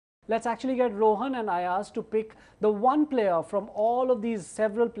let's actually get Rohan and Ayaz to pick the one player from all of these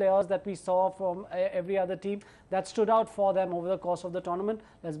several players that we saw from every other team that stood out for them over the course of the tournament.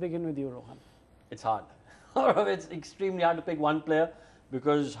 Let's begin with you, Rohan. It's hard. It's extremely hard to pick one player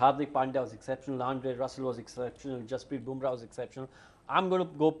because Hardik Pandya was exceptional, Andre Russell was exceptional, Jasprit Bumrah was exceptional. I'm going to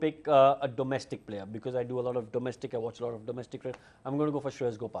go pick a domestic player because I do a lot of domestic, I watch a lot of domestic cricket. I'm going to go for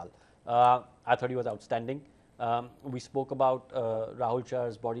Shreyas Gopal. I thought he was outstanding. We spoke about Rahul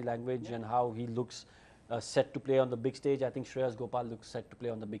Char's body language and how he looks set to play on the big stage. I think Shreyas Gopal looks set to play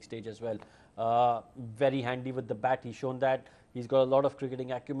on the big stage as well. Very handy with the bat, he's shown that. He's got a lot of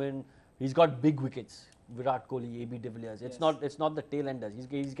cricketing acumen. He's got big wickets. Virat Kohli, AB de Villiers. It's not the tail enders.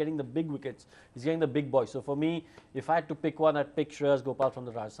 He's getting the big wickets. He's getting the big boys. So for me, if I had to pick one, I'd pick Shreyas Gopal from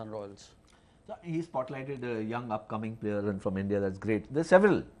the Rajasthan Royals. So he spotlighted a young upcoming player from India. That's great. There's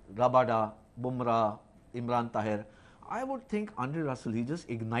several: Rabada, Bumrah, Imran Tahir. I would think Andre Russell. He just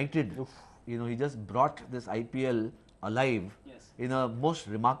ignited. Oof. You know, he just brought this IPL alive in a most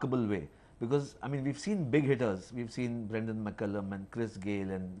remarkable way. Because, I mean, we've seen big hitters. We've seen Brendan McCullum and Chris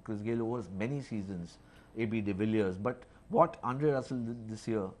Gayle over many seasons, AB de Villiers. But what Andre Russell did this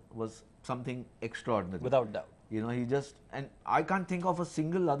year was something extraordinary. Without doubt. You know, he just, and I can't think of a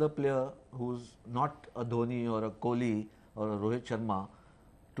single other player who's not a Dhoni or a Kohli or a Rohit Sharma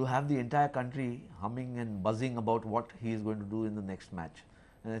to have the entire country humming and buzzing about what he is going to do in the next match.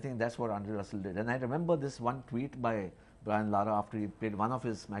 And I think that's what Andre Russell did. And I remember this one tweet by Brian Lara after he played one of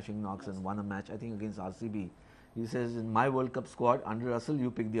his smashing knocks and won a match, I think against RCB. He says, in my World Cup squad, Andre Russell, you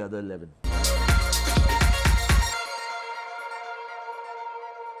pick the other 11.